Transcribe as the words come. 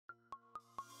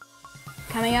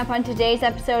Coming up on today's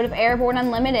episode of Airborne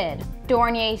Unlimited,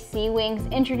 Dornier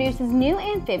Seawings introduces new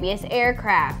amphibious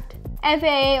aircraft.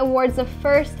 FAA awards the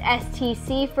first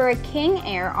STC for a King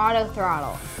Air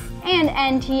Autothrottle. And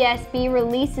NTSB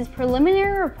releases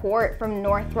preliminary report from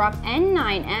Northrop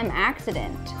N9M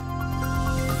accident.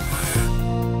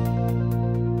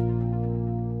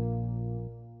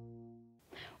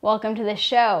 Welcome to the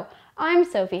show. I'm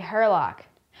Sophie Hurlock.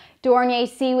 Dornier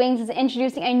Seawings is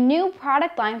introducing a new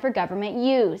product line for government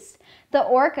use, the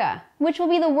Orca, which will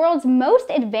be the world's most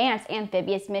advanced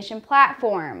amphibious mission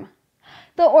platform.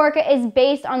 The Orca is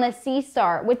based on the Sea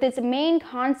Star, with its main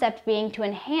concept being to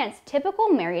enhance typical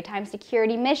maritime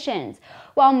security missions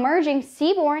while merging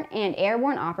seaborne and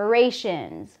airborne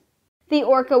operations. The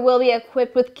Orca will be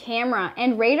equipped with camera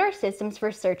and radar systems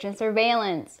for search and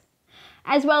surveillance,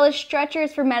 as well as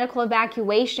stretchers for medical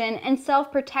evacuation and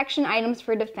self-protection items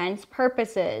for defense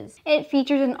purposes. It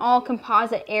features an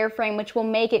all-composite airframe which will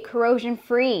make it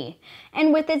corrosion-free,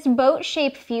 and with its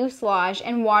boat-shaped fuselage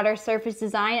and water surface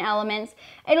design elements,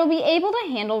 it'll be able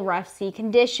to handle rough sea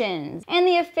conditions. And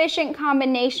the efficient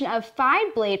combination of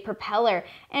 5-blade propeller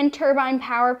and turbine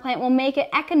power plant will make it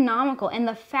economical and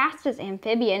the fastest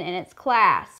amphibian in its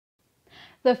class.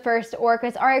 The first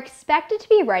Orcas are expected to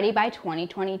be ready by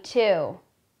 2022.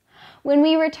 When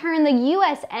we return, the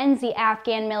U.S. ends the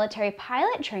Afghan military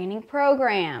pilot training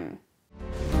program.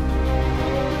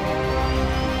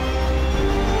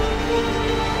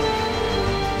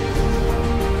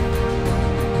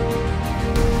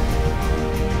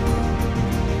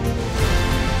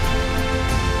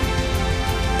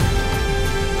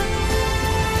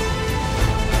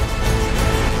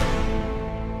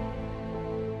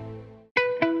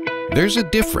 There's a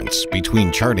difference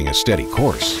between charting a steady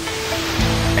course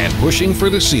and pushing for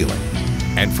the ceiling.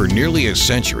 And for nearly a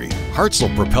century,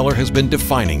 Hartzell Propeller has been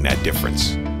defining that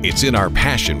difference. It's in our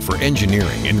passion for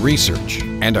engineering and research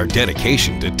and our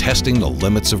dedication to testing the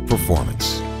limits of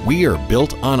performance. We are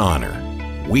built on honor.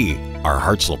 We are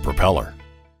Hartzell Propeller.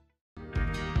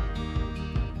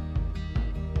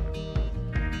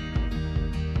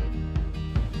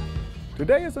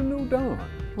 Today is a new dawn.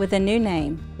 With a new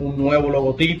name. Un nuevo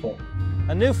logotipo.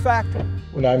 A new factory.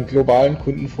 Und einen globalen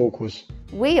Kundenfokus.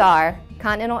 We are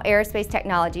Continental Aerospace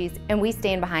Technologies, and we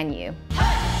stand behind you.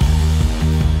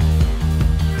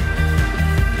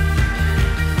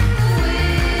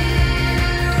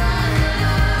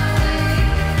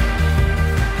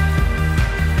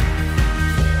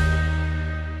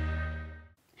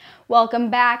 Welcome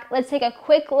back. Let's take a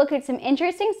quick look at some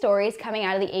interesting stories coming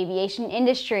out of the aviation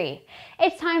industry.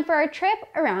 It's time for our trip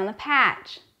around the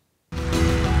patch.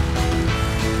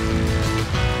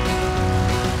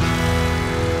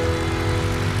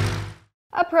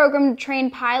 A program to train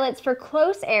pilots for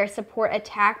close air support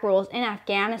attack roles in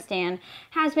Afghanistan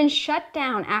has been shut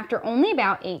down after only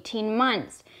about 18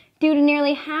 months, due to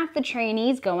nearly half the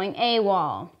trainees going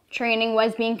AWOL. Training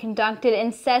was being conducted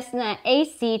in Cessna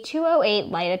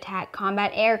AC-208 light attack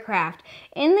combat aircraft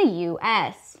in the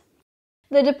U.S.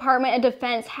 The Department of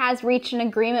Defense has reached an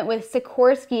agreement with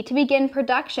Sikorsky to begin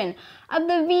production of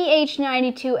the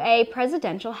VH-92A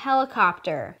presidential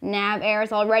helicopter. NAVAIR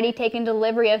has already taken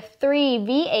delivery of 3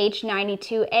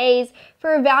 VH-92As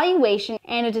for evaluation,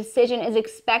 and a decision is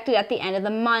expected at the end of the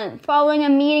month, following a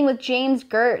meeting with James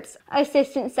Gertz,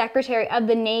 Assistant Secretary of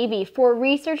the Navy for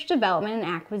Research, Development,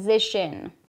 and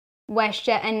Acquisition.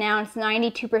 WestJet announced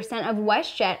 92% of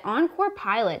WestJet Encore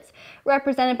pilots,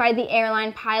 represented by the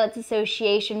Airline Pilots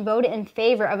Association, voted in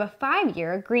favor of a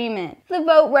 5-year agreement. The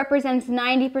vote represents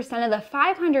 90% of the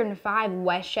 505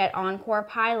 WestJet Encore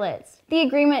pilots. The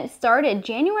agreement started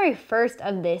January 1st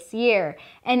of this year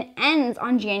and ends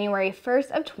on January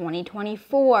 1st of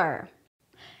 2024.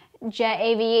 Jet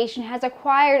Aviation has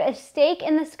acquired a stake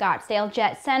in the Scottsdale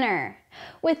Jet Center,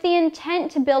 with the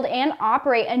intent to build and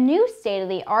operate a new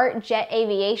state-of-the-art Jet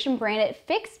Aviation branded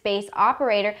fixed-base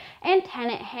operator and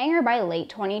tenant hangar by late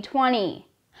 2020.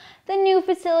 The new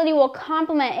facility will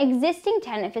complement existing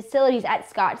tenant facilities at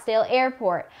Scottsdale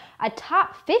Airport, a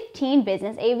top 15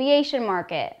 business aviation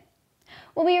market.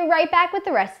 We'll be right back with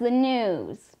the rest of the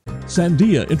news.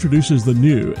 Sandia introduces the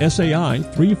new SAI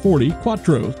 340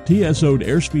 Quattro TSO'd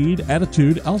airspeed,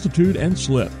 attitude, altitude, and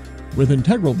slip. With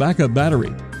integral backup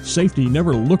battery, safety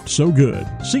never looked so good.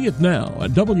 See it now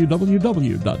at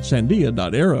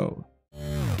www.sandia.aero.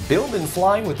 Build and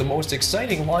fly with the most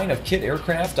exciting line of kit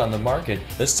aircraft on the market,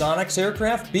 the Sonex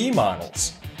Aircraft B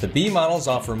models. The B models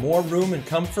offer more room and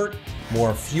comfort,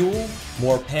 more fuel,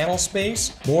 more panel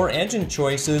space, more engine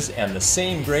choices, and the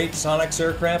same great Sonex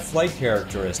aircraft flight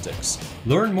characteristics.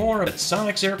 Learn more at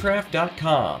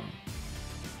sonexaircraft.com.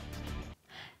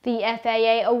 The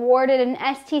FAA awarded an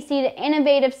STC to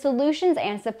Innovative Solutions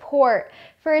and Support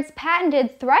for its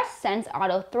patented ThrustSense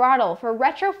Autothrottle for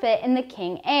retrofit in the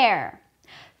King Air.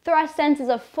 ThrustSense is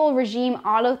a full-regime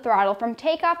autothrottle from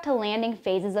takeoff to landing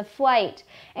phases of flight,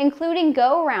 including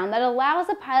go-around that allows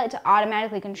the pilot to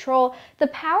automatically control the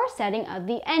power setting of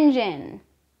the engine.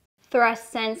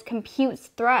 ThrustSense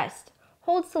computes thrust,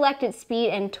 holds selected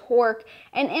speed and torque,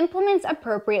 and implements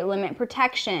appropriate limit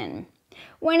protection.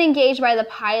 When engaged by the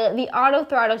pilot, the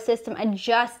autothrottle system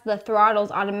adjusts the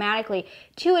throttles automatically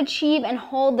to achieve and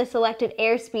hold the selected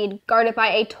airspeed guarded by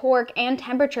a torque and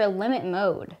temperature limit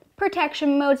mode.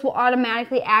 Protection modes will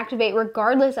automatically activate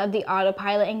regardless of the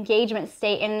autopilot engagement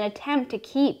state in an attempt to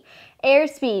keep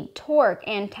airspeed, torque,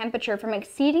 and temperature from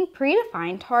exceeding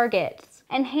predefined targets,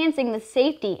 enhancing the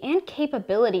safety and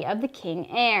capability of the King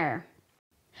Air.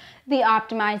 The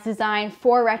optimized design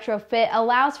for retrofit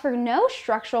allows for no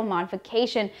structural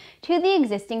modification to the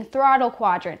existing throttle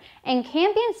quadrant and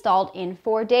can be installed in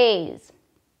 4 days.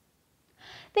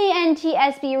 The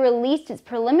NTSB released its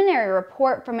preliminary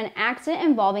report from an accident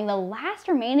involving the last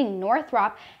remaining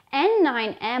Northrop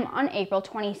N9M on April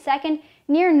 22nd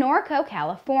near Norco,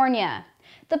 California.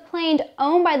 The plane,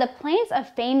 owned by the Planes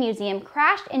of Fame Museum,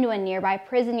 crashed into a nearby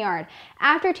prison yard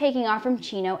after taking off from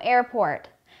Chino Airport.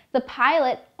 The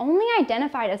pilot, only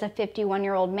identified as a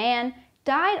 51-year-old man,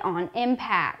 died on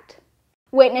impact.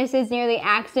 Witnesses near the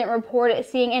accident reported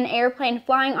seeing an airplane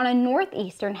flying on a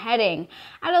northeastern heading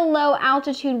at a low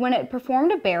altitude when it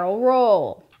performed a barrel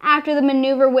roll. After the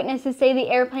maneuver, witnesses say the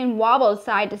airplane wobbled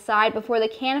side to side before the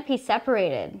canopy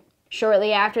separated.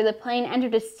 Shortly after, the plane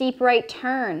entered a steep right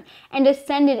turn and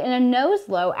descended in a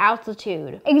nose-low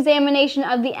altitude. Examination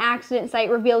of the accident site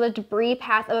revealed a debris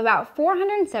path of about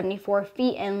 474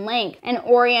 feet in length and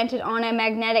oriented on a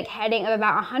magnetic heading of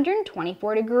about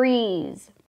 124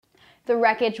 degrees. The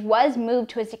wreckage was moved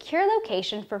to a secure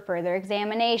location for further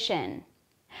examination.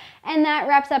 And that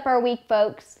wraps up our week,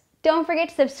 folks. Don't forget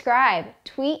to subscribe,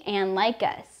 tweet, and like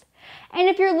us. And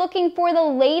if you're looking for the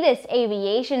latest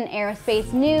aviation and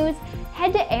aerospace news,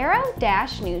 head to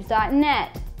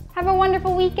aero-news.net. Have a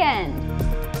wonderful weekend!